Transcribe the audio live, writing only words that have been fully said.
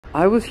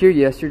I was here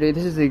yesterday.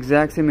 This is the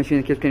exact same machine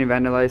that keeps getting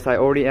vandalized. I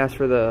already asked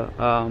for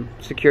the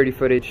security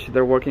footage.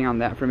 They're working on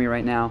that for me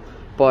right now.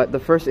 But the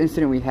first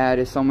incident we had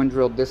is someone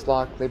drilled this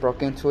lock. They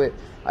broke into it.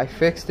 I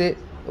fixed it.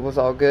 It was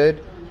all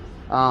good.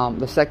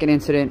 The second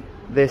incident,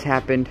 this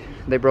happened.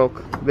 They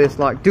broke this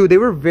lock. Dude, they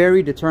were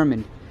very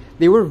determined.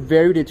 They were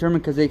very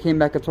determined because they came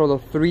back a total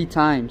of 3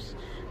 times.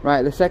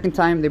 Right, the second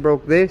time they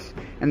broke this,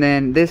 and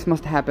then this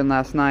must have happened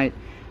last night.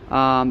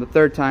 The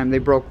third time they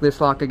broke this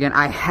lock again.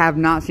 I have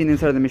not seen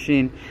inside of the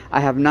machine. I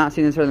have not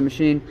seen inside of the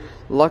machine.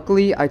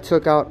 Luckily, I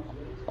took out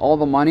all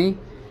the money.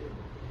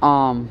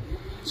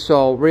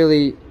 So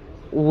really,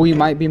 we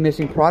might be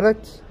missing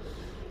products.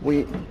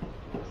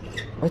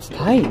 It's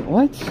tight.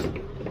 What?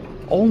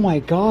 Oh my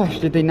gosh!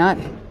 Did they not?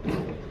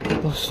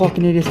 Those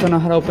fucking idiots don't know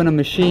how to open a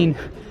machine.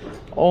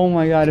 Oh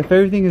my god! If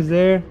everything is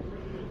there.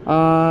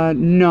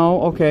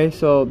 No. Okay,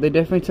 so they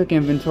definitely took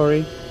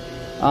inventory.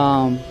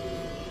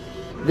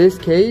 This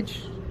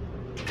cage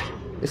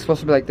is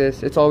supposed to be like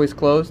this. It's always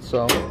closed,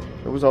 so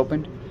it was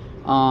opened.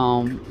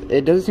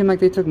 It doesn't seem like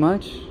they took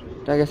much.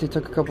 I guess they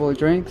took a couple of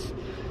drinks.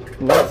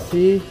 Let's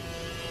see.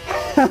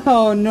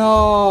 Oh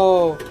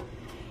no!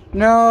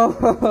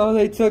 No!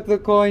 They took the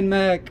coin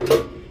mech.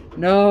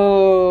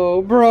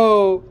 No,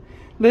 bro.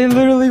 They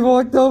literally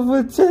walked off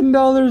with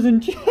 $10 in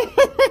change.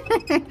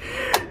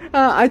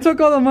 I took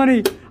all the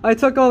money. I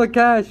took all the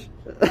cash.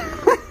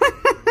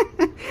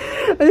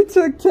 They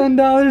took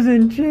 $10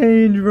 in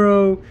change,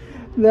 bro.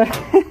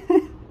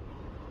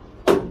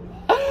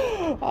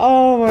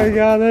 Oh my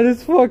god, that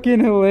is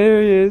fucking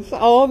hilarious.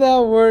 All that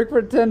work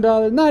for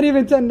 $10. Not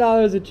even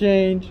 $10 a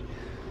change.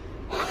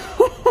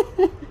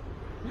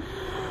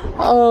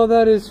 Oh,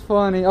 that is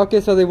funny.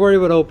 Okay, so they were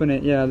able to open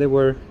it. Yeah, they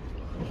were.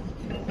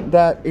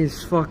 That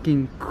is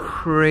fucking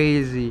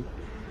crazy.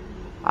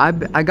 I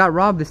got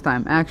robbed this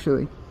time,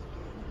 actually.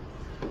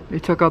 They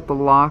took out the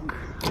lock.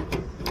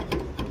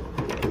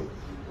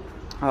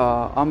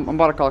 I'm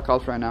about to call the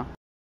cops right now.